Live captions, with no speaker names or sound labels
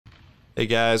Hey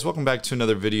guys, welcome back to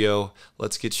another video.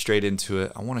 Let's get straight into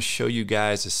it. I want to show you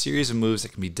guys a series of moves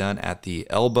that can be done at the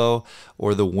elbow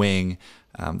or the wing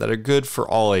that are good for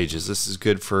all ages. This is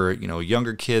good for a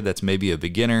younger kid that's maybe a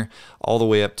beginner, all the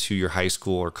way up to your high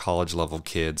school or college level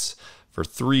kids for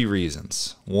three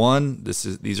reasons. One,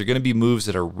 these are going to be moves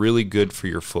that are really good for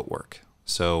your footwork.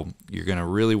 So you're going to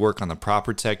really work on the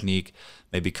proper technique,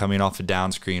 maybe coming off a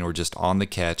down screen or just on the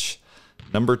catch.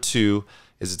 Number two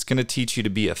is it's going to teach you to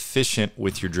be efficient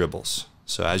with your dribbles.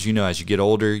 So as you know, as you get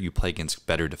older, you play against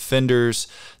better defenders.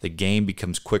 The game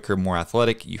becomes quicker, more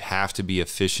athletic. You have to be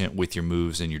efficient with your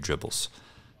moves and your dribbles.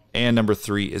 And number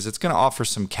three is it's going to offer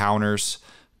some counters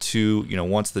to,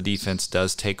 once the defense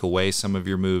does take away some of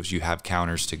your moves, you have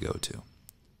counters to go to.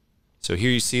 So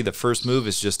here you see the first move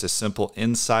is just a simple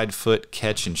inside foot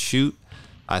catch and shoot.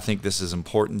 I think this is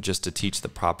important just to teach the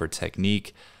proper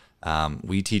technique.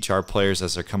 We teach our players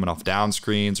as they're coming off down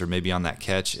screens or maybe on that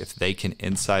catch, if they can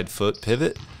inside foot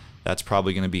pivot, that's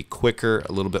probably going to be quicker,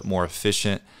 a little bit more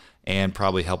efficient, and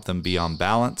probably help them be on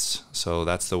balance. So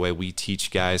that's the way we teach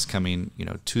guys coming,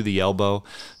 to the elbow.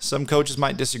 Some coaches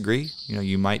might disagree.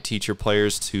 You might teach your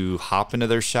players to hop into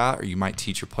their shot, or you might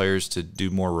teach your players to do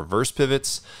more reverse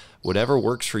pivots. Whatever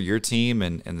works for your team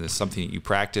and is something that you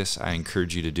practice, I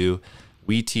encourage you to do.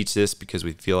 We teach this because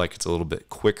we feel like it's a little bit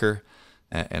quicker,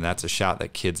 and that's a shot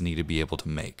that kids need to be able to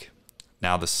make.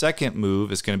 Now the second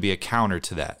move is going to be a counter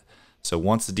to that. So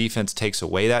once the defense takes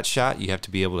away that shot, you have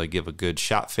to be able to give a good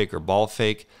shot fake or ball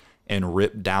fake and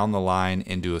rip down the line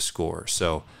into a score.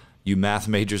 So you math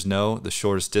majors know the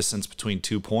shortest distance between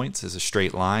 2 points is a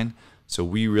straight line. So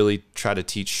we really try to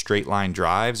teach straight line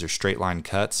drives or straight line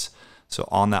cuts. So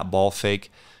on that ball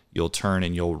fake, you'll turn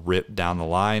and you'll rip down the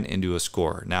line into a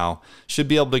score. Now, should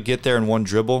be able to get there in one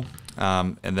dribble.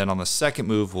 And then on the second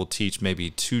move, we'll teach maybe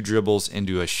 2 dribbles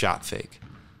into a shot fake.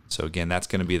 So again, that's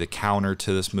going to be the counter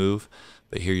to this move.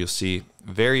 But here you'll see,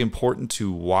 very important to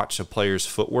watch a player's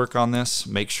footwork on this.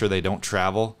 Make sure they don't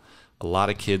travel. A lot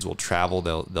of kids will travel.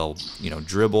 They'll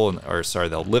dribble,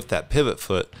 they'll lift that pivot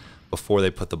foot before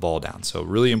they put the ball down. So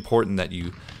really important that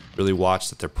you really watch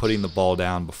that they're putting the ball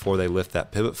down before they lift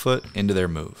that pivot foot into their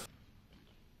move.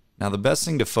 Now the best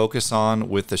thing to focus on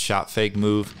with the shot fake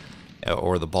move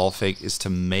or the ball fake is to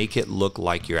make it look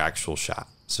like your actual shot.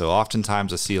 So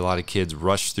oftentimes I see a lot of kids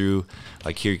rush through,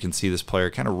 like here you can see this player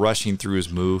kind of rushing through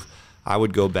his move. I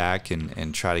would go back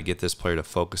and try to get this player to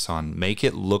focus on make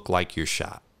it look like your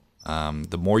shot.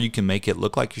 The more you can make it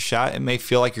look like your shot, it may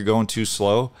feel like you're going too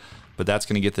slow, but that's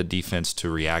going to get the defense to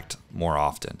react more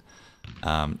often.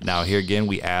 Now here again,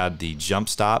 we add the jump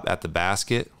stop at the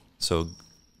basket. So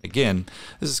again,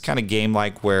 this is kind of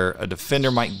game-like where a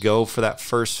defender might go for that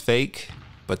first fake,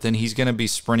 but then he's going to be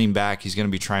sprinting back. He's going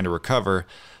to be trying to recover.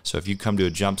 So if you come to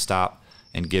a jump stop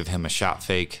and give him a shot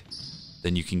fake,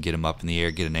 then you can get him up in the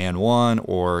air, get an and one,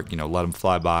 or let him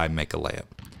fly by and make a layup.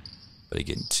 But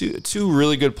again, two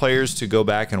really good players to go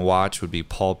back and watch would be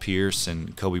Paul Pierce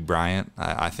and Kobe Bryant.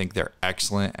 I think they're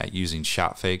excellent at using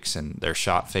shot fakes, and their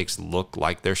shot fakes look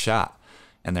like their shot.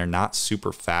 And they're not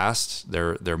super fast.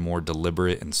 They're more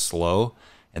deliberate and slow,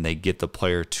 and they get the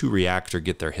player to react or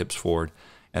get their hips forward,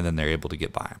 and then they're able to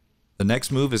get by him. The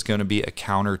next move is going to be a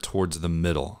counter towards the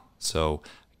middle. So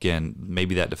again,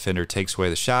 maybe that defender takes away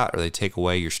the shot or they take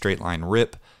away your straight line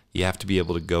rip. You have to be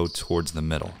able to go towards the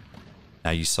middle.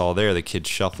 Now you saw there the kid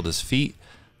shuffled his feet,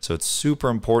 so it's super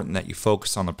important that you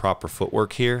focus on the proper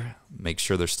footwork here. Make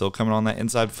sure they're still coming on that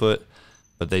inside foot,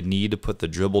 but they need to put the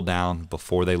dribble down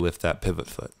before they lift that pivot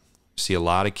foot. See a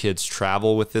lot of kids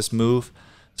travel with this move,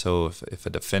 so if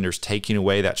a defender's taking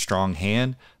away that strong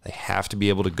hand, they have to be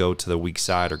able to go to the weak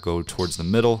side or go towards the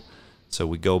middle. So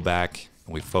we go back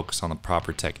and we focus on the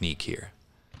proper technique here.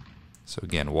 So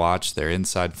again, watch their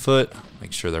inside foot,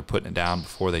 make sure they're putting it down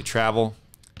before they travel,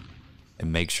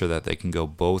 and make sure that they can go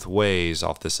both ways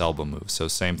off this elbow move. So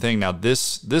same thing. Now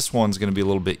this one's going to be a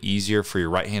little bit easier for your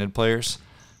right-handed players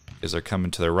because they're coming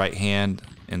to their right hand,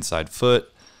 inside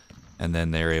foot, and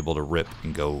then they're able to rip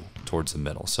and go towards the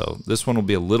middle. So this one will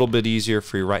be a little bit easier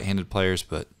for your right-handed players,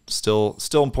 but still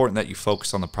important that you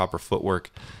focus on the proper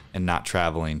footwork and not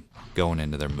traveling going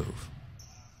into their move.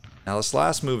 Now this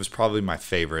last move is probably my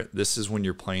favorite. This is when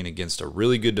you're playing against a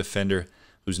really good defender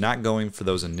who's not going for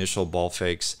those initial ball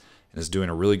fakes and is doing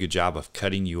a really good job of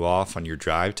cutting you off on your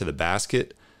drive to the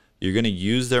basket. You're going to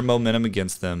use their momentum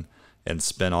against them and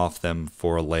spin off them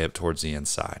for a layup towards the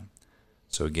inside.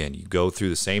 So again, you go through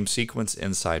the same sequence,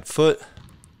 inside foot.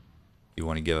 You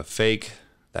want to give a fake,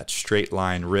 that straight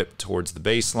line rip towards the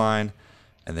baseline,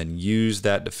 and then use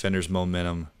that defender's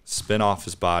momentum, spin off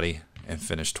his body, and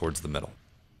finish towards the middle.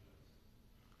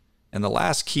 And the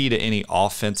last key to any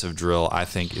offensive drill, I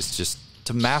think, is just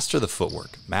to master the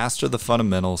footwork, master the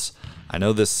fundamentals. I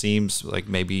know this seems like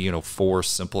maybe, 4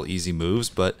 simple, easy moves,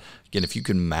 but again, if you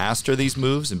can master these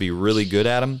moves and be really good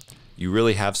at them, you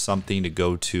really have something to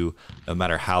go to no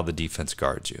matter how the defense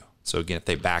guards you. So again, if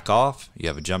they back off, you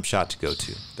have a jump shot to go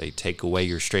to. They take away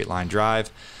your straight line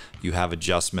drive, you have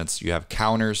adjustments, you have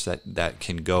counters that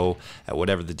can go at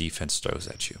whatever the defense throws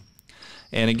at you.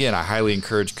 And again, I highly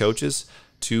encourage coaches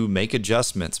to make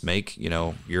adjustments, make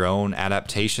your own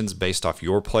adaptations based off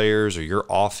your players or your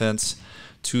offense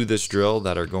to this drill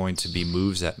that are going to be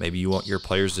moves that maybe you want your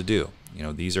players to do.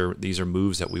 These are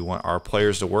moves that we want our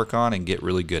players to work on and get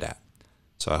really good at.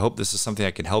 So I hope this is something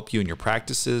that can help you in your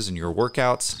practices and your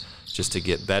workouts just to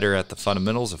get better at the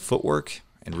fundamentals of footwork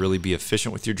and really be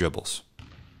efficient with your dribbles.